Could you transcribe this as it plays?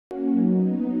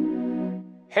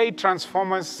Hey,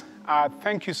 Transformers,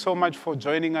 thank you so much for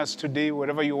joining us today,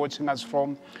 wherever you're watching us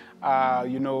from.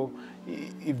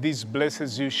 If this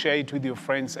blesses you, share it with your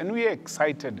friends. And we are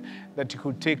excited that you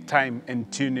could take time and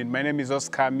tune in. My name is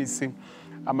Amisi.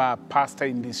 I'm a pastor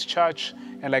in this church.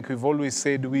 And like we've always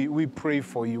said, we pray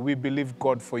for you. We believe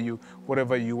God for you,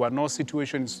 wherever you are. No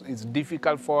situation is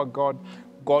difficult for God.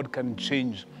 God can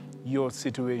change your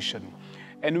situation.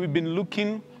 And we've been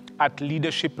looking at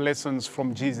leadership lessons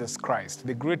from Jesus Christ,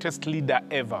 the greatest leader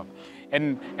ever.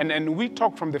 And we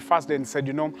talked from the first day and said,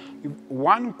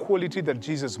 one quality that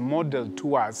Jesus modeled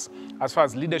to us as far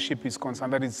as leadership is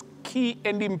concerned, that is key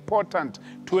and important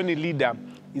to any leader,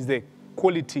 is the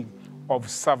quality of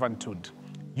servanthood.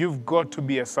 You've got to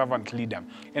be a servant leader.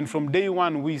 And from day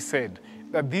one, we said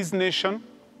that this nation,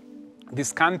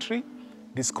 this country,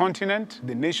 this continent,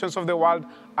 the nations of the world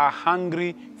are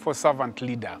hungry for servant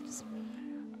leaders.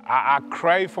 I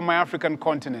cry for my African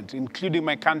continent, including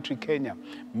my country, Kenya.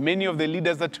 Many of the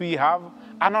leaders that we have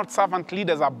are not servant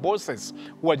leaders, are bosses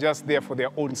who are just there for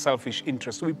their own selfish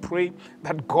interests. We pray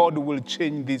that God will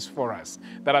change this for us,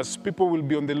 that as people will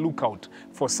be on the lookout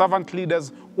for servant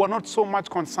leaders who are not so much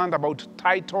concerned about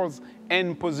titles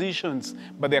and positions,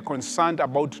 but they're concerned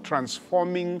about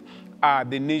transforming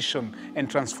the nation and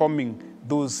transforming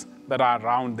those that are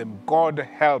around them. God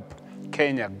help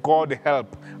Kenya. God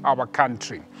help our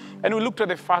country. And we looked at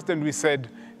the first and we said,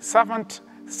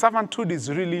 servanthood is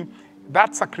really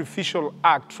that sacrificial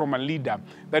act from a leader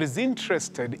that is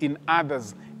interested in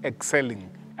others excelling.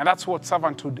 And that's what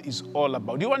servanthood is all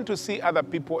about. You want to see other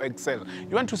people excel.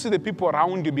 You want to see the people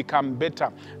around you become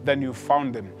better than you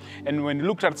found them. And when we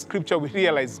looked at scripture, we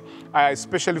realized,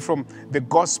 especially from the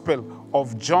Gospel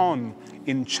of John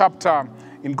in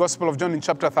Gospel of John in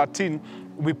chapter 13,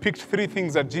 we picked three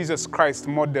things that Jesus Christ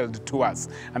modeled to us.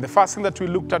 And the first thing that we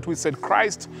looked at, we said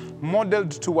Christ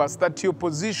modeled to us that your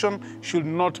position should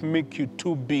not make you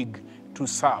too big to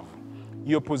serve.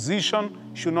 Your position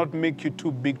should not make you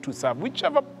too big to serve.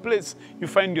 Whichever place you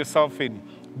find yourself in,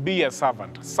 be a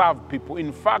servant, serve people.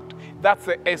 In fact, that's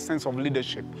the essence of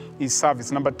leadership, is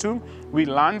service. Number two, we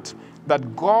learned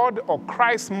that God or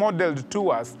Christ modeled to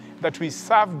us that we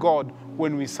serve God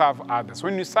when we serve others.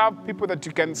 When you serve people that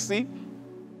you can see,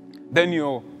 then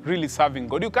you're really serving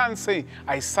God. You can't say,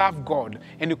 I serve God,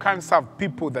 and you can't serve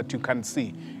people that you can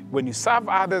see. When you serve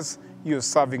others, you're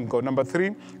serving God. Number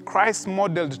three, Christ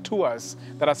modeled to us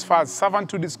that as far as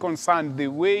servanthood is concerned, the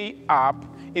way up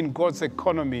in God's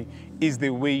economy is the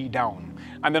way down.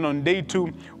 And then on day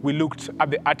two, we looked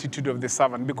at the attitude of the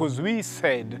servant, because we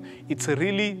said it's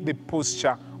really the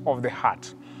posture of the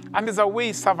heart. And there's a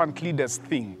way servant leaders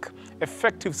think.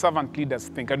 Effective servant leaders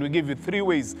think. And we gave you three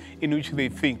ways in which they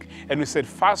think. And we said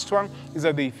first one is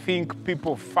that they think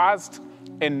people first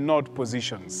and not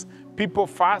positions. People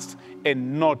first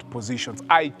and not positions.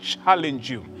 I challenge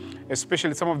you,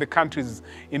 especially some of the countries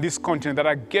in this continent that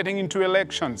are getting into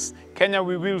elections. Kenya,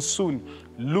 we will soon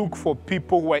look for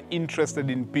people who are interested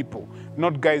in people,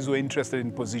 not guys who are interested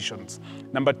in positions.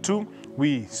 Number two,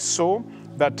 we saw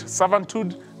that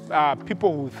servanthood,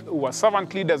 people who are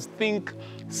servant leaders think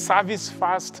service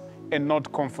first and not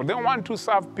comfort. They don't want to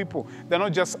serve people. They're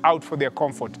not just out for their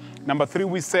comfort. Number three,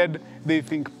 we said they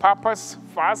think purpose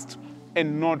first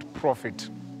and not profit.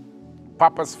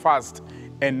 Purpose first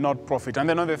and not profit. And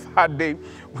then on the third day,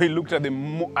 we looked at the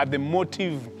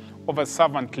motive of a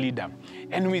servant leader.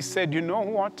 And we said, you know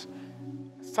what?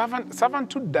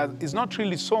 Servanthood is not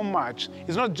really so much,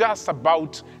 it's not just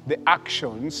about the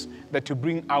actions that you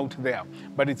bring out there,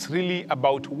 but it's really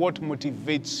about what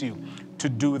motivates you to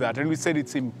do that. And we said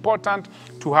it's important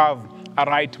to have a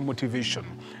right motivation.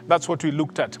 That's what we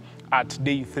looked at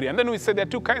day three. And then we said there are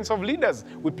two kinds of leaders.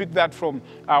 We picked that from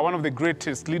one of the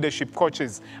greatest leadership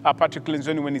coaches, Patrick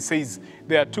Lenzoni, when he says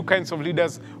there are two kinds of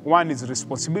leaders. One is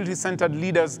responsibility-centered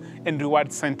leaders and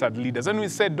reward-centered leaders. And we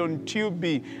said, don't you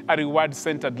be a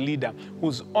reward-centered leader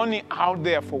who's only out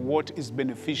there for what is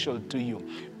beneficial to you.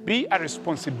 Be a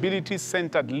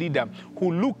responsibility-centered leader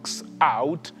who looks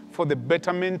out for the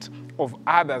betterment of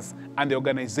others and the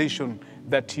organization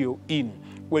that you're in.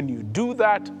 When you do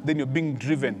that, then you're being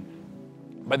driven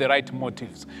by the right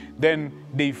motives. Then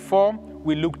day four,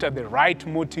 we looked at the right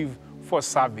motive for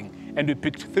serving. And we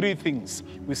picked three things.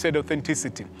 We said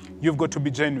authenticity. You've got to be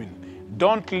genuine.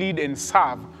 Don't lead and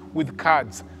serve with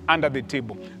cards under the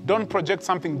table. Don't project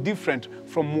something different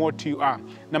from what you are.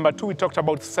 Number two, we talked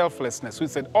about selflessness. We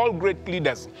said all great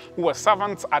leaders who are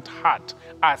servants at heart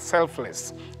are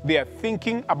selfless. They are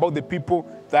thinking about the people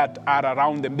that are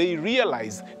around them. They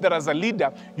realize that as a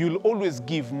leader, you'll always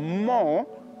give more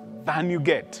than you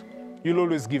get. You'll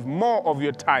always give more of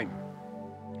your time.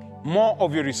 more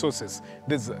of your resources.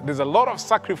 There's a lot of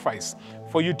sacrifice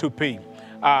for you to pay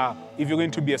if you're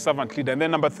going to be a servant leader. And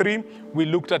then number 3, we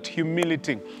looked at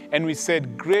humility, and we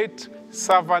said great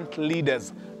servant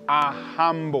leaders are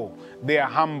humble. They are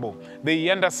humble. They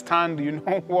understand, you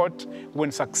know what,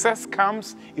 when success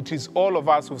comes, it is all of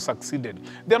us who succeeded.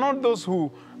 They're not those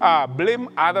who blame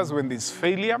others when there's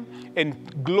failure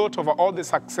and gloat over all the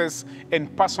success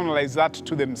and personalize that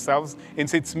to themselves and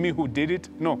say, it's me who did it.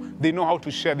 No, they know how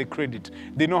to share the credit.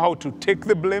 They know how to take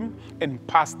the blame and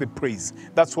pass the praise.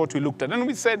 That's what we looked at. And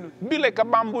we said, be like a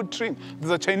bamboo tree.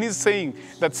 There's a Chinese saying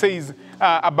that says,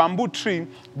 a bamboo tree,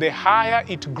 the higher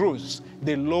it grows,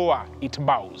 the lower it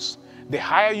bows. The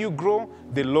higher you grow,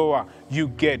 the lower you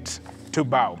get to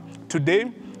bow. Today,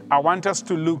 I want us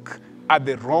to look at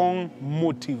the wrong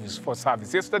motives for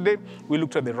service. Yesterday, we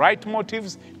looked at the right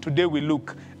motives. Today, we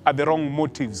look at the wrong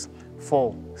motives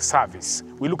for service.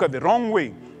 We look at the wrong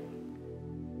way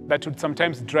that would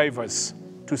sometimes drive us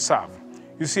to serve.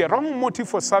 You see, a wrong motive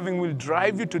for serving will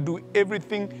drive you to do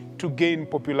everything to gain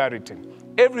popularity.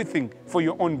 Everything for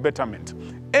your own betterment.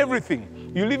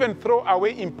 Everything. You'll even throw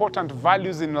away important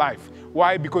values in life.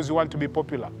 Why? Because you want to be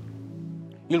popular.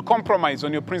 You'll compromise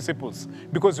on your principles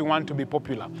because you want to be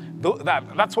popular.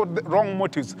 That's what the wrong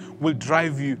motives will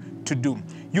drive you to do.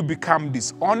 You become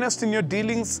dishonest in your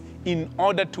dealings in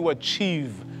order to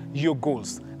achieve your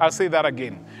goals. I'll say that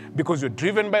again. Because you're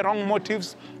driven by wrong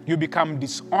motives, you become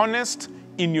dishonest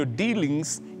in your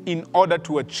dealings in order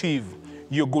to achieve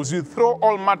your goals. You throw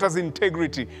all matters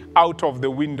integrity out of the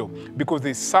window because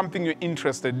there's something you're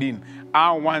interested in.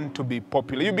 I want to be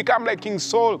popular. You become like King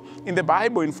Saul in the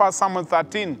Bible in 1 Samuel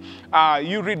 13.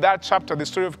 You read that chapter, the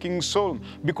story of King Saul,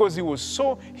 because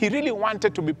he really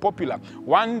wanted to be popular.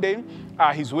 One day,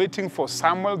 he's waiting for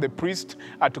Samuel, the priest,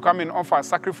 to come and offer a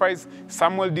sacrifice.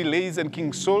 Samuel delays, and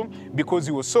King Saul, because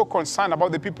he was so concerned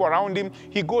about the people around him,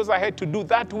 he goes ahead to do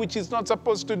that which he's not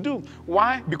supposed to do.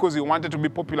 Why? Because he wanted to be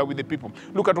popular with the people.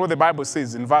 Look at what the Bible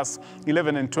says in verse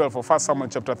 11 and 12 of 1 Samuel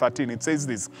chapter 13. It says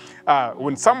this,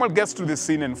 when Samuel gets to the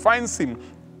scene and finds him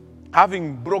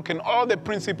having broken all the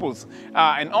principles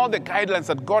and all the guidelines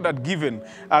that God had given,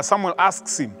 Samuel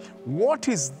asks him, what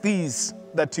is this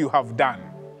that you have done?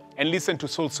 And listen to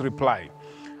Saul's reply.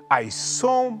 I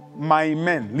saw my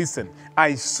men, listen,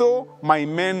 I saw my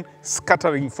men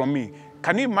scattering from me.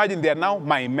 Can you imagine? They are now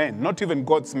my men, not even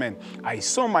God's men. I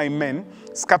saw my men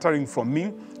scattering from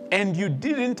me, and you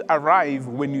didn't arrive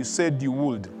when you said you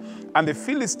would. And the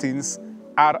Philistines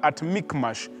are at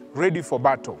Michmash, ready for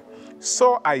battle.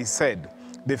 So I said,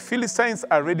 the Philistines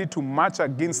are ready to march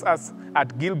against us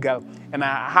at Gilgal, and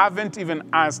I haven't even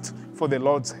asked for the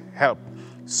Lord's help.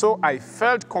 So I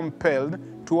felt compelled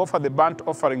to offer the burnt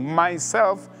offering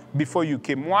myself before you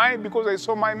came. Why? Because I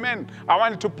saw my men. I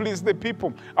wanted to please the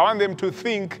people. I want them to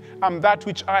think I'm that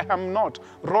which I am not.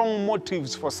 Wrong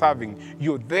motives for serving.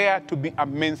 You're there to be a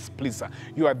men's pleaser.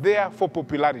 You are there for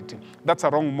popularity. That's a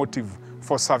wrong motive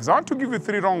for service. I want to give you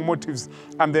 3 wrong motives,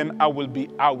 and then I will be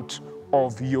out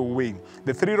of your way.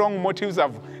 The 3 wrong motives,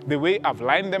 the way I've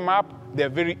lined them up, they're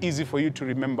very easy for you to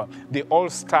remember. They all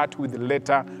start with the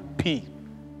letter P.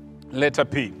 Letter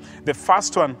P. The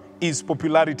first one is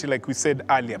popularity, like we said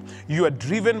earlier. You are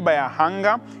driven by a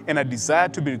hunger and a desire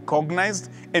to be recognized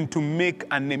and to make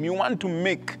a name. You want to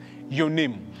make your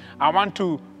name. I want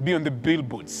to be on the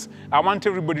billboards. I want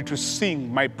everybody to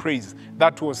sing my praise.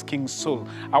 That was King Saul.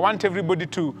 I want everybody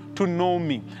to know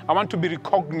me. I want to be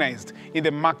recognized in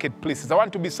the marketplaces. I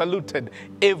want to be saluted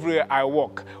everywhere I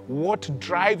walk. What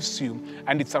drives you,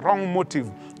 and it's a wrong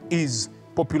motive, is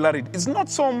popularity. It's not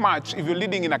so much, if you're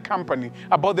leading in a company,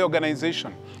 about the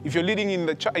organization. If you're leading in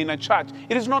a church,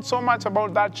 it is not so much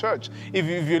about that church. If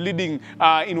you're leading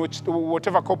in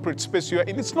whatever corporate space you're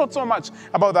in, it's not so much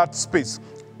about that space.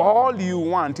 All you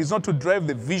want is not to drive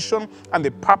the vision and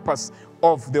the purpose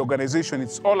of the organization.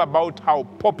 It's all about how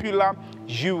popular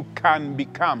you can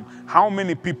become. How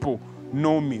many people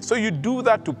know me? So you do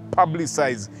that to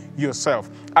publicize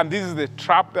yourself. And this is the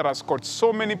trap that has caught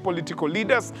so many political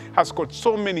leaders, has caught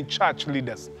so many church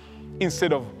leaders.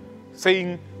 Instead of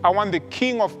saying, I want the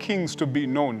King of Kings to be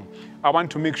known, I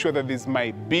want to make sure that there's my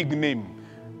big name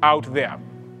out there.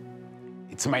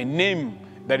 It's my name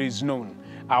that is known.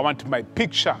 I want my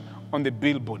picture on the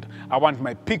billboard. I want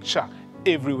my picture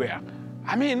everywhere.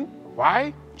 I mean,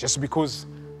 why? Just because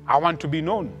I want to be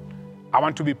known. I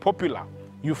want to be popular.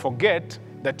 You forget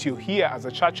that you're here as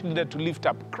a church leader to lift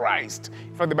up Christ.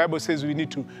 In fact, the Bible says we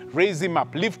need to raise him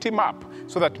up, lift him up,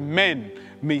 so that men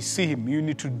may see him. You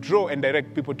need to draw and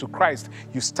direct people to Christ.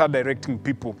 You start directing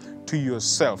people to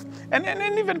yourself. And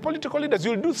even political leaders,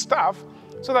 you'll do stuff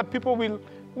so that people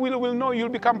will know you'll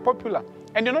become popular.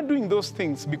 And you're not doing those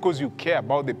things because you care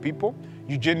about the people,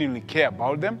 you genuinely care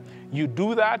about them. You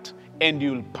do that and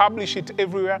you'll publish it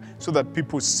everywhere so that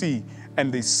people see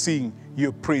and they sing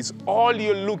your praise. All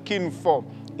you're looking for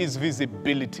is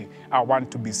visibility. I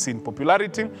want to be seen.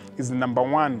 Popularity is the number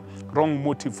one wrong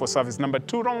motive for service. Number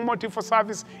two wrong motive for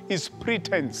service is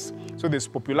pretense. So there's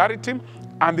popularity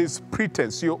and there's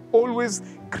pretense. You're always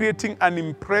creating an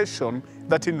impression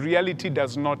that in reality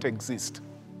does not exist.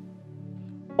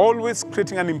 Always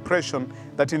creating an impression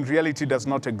that in reality does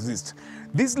not exist.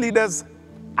 These leaders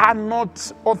are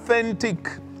not authentic.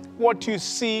 What you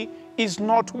see is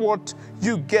not what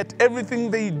you get.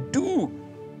 Everything they do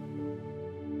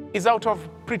is out of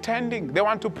pretending. They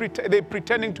want to they're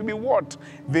pretending to be what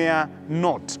they are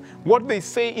not. What they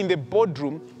say in the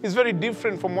boardroom is very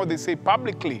different from what they say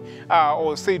publicly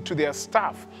or say to their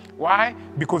staff. Why?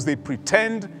 Because they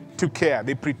pretend to care.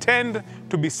 They pretend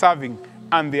to be serving,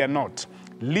 and they are not.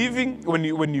 Living,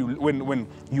 when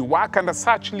you work under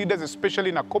such leaders,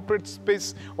 especially in a corporate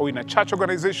space or in a church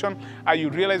organization, you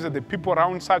realize that the people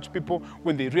around such people,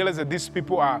 when they realize that these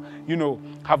people are,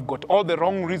 have got all the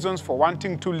wrong reasons for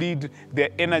wanting to lead, their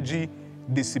energy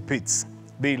dissipates.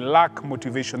 They lack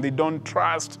motivation. They don't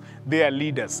trust their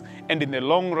leaders. And in the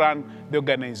long run, the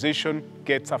organization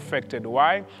gets affected.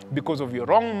 Why? Because of your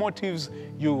wrong motives,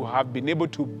 you have been able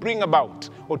to bring about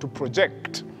or to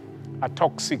project a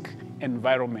toxic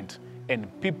environment, and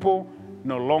people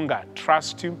no longer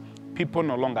trust you. People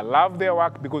no longer love their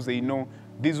work because they know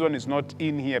this one is not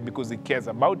in here because he cares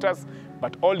about us,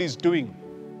 but all he's doing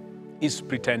is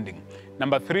pretending.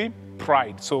 Number three,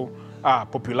 pride. So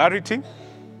popularity,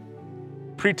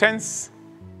 pretense,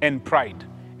 and pride.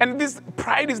 And this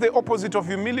pride is the opposite of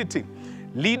humility.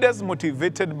 Leaders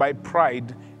motivated by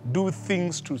pride do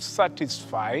things to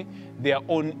satisfy their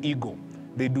own ego.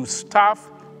 They do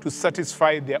stuff to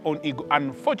satisfy their own ego.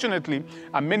 Unfortunately,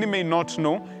 and many may not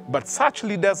know, but such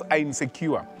leaders are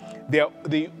insecure.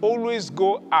 They always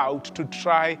go out to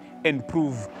try and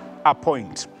prove a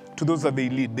point to those that they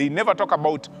lead. They never talk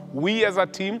about we as a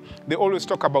team. They always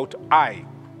talk about I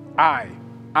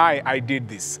did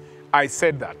this. I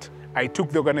said that. I took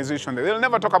the organization there. They'll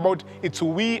never talk about it's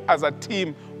we as a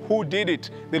team who did it.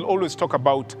 They'll always talk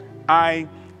about I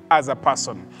as a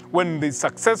person. When the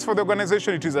success for the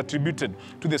organization, it is attributed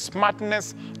to the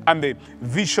smartness and the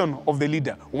vision of the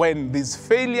leader. When there's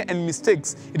failure and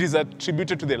mistakes, it is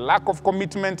attributed to the lack of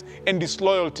commitment and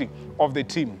disloyalty of the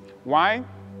team. Why?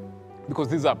 Because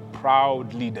these are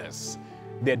proud leaders.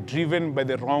 They're driven by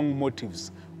the wrong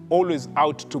motives, always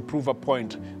out to prove a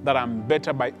point that I'm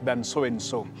better than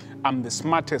so-and-so. I'm the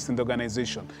smartest in the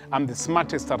organization. I'm the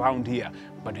smartest around here.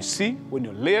 But you see, when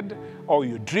you're led or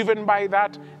you're driven by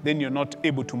that, then you're not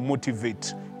able to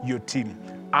motivate your team.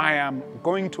 I am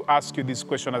going to ask you this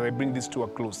question as I bring this to a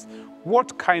close.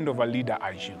 What kind of a leader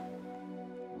are you?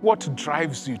 What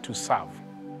drives you to serve?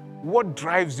 What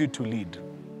drives you to lead?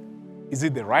 Is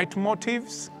it the right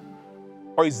motives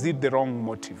or is it the wrong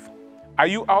motive? Are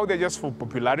you out there just for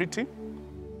popularity?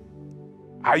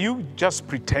 Are you just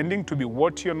pretending to be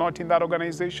what you're not in that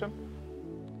organization?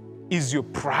 Is your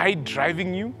pride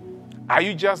driving you? Are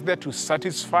you just there to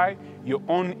satisfy your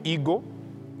own ego,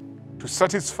 to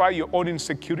satisfy your own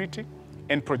insecurity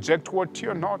and project what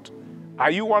you're not?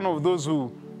 Are you one of those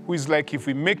who is like, if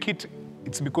we make it,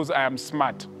 it's because I am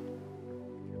smart.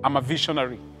 I'm a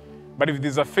visionary. But if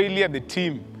there's a failure, the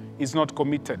team is not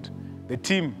committed. The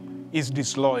team is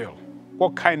disloyal.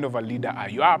 What kind of a leader are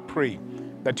you? I pray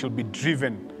that you'll be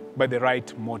driven by the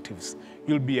right motives.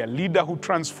 You'll be a leader who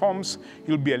transforms.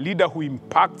 You'll be a leader who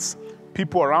impacts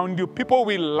people around you. People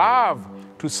will love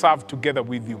to serve together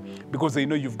with you because they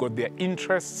know you've got their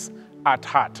interests at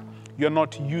heart. You're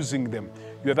not using them.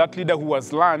 You're that leader who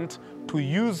has learned to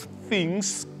use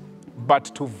things but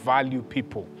to value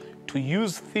people. To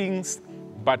use things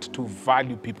but to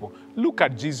value people. Look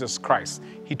at Jesus Christ.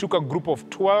 He took a group of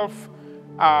 12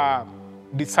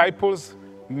 disciples,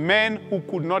 men who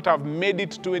could not have made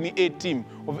it to any A team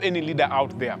of any leader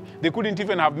out there. They couldn't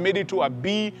even have made it to a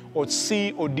B or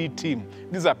C or D team.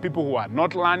 These are people who are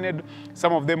not learned.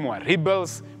 Some of them were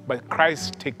rebels, but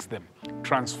Christ takes them,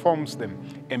 transforms them,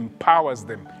 empowers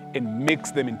them, and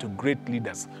makes them into great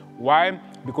leaders. Why?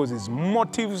 Because his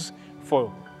motive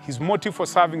for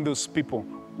serving those people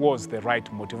was the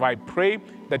right motive. I pray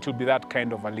that you'll be that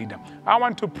kind of a leader. I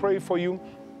want to pray for you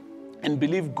and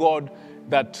believe God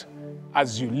that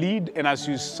as you lead and as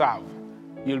you serve,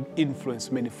 you'll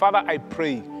influence many. Father, I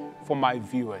pray for my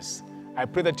viewers. I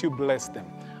pray that you bless them.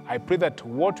 I pray that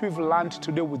what we've learned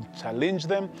today will challenge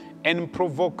them and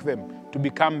provoke them to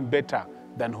become better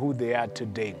than who they are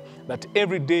today. That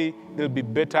every day they'll be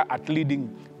better at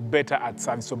leading, better at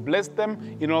service. So bless them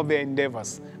in all their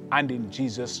endeavors, and in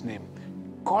Jesus' name.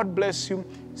 God bless you.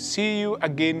 See you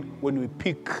again when we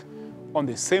pick on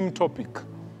the same topic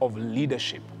of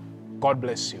leadership. God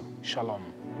bless you.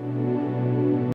 Shalom.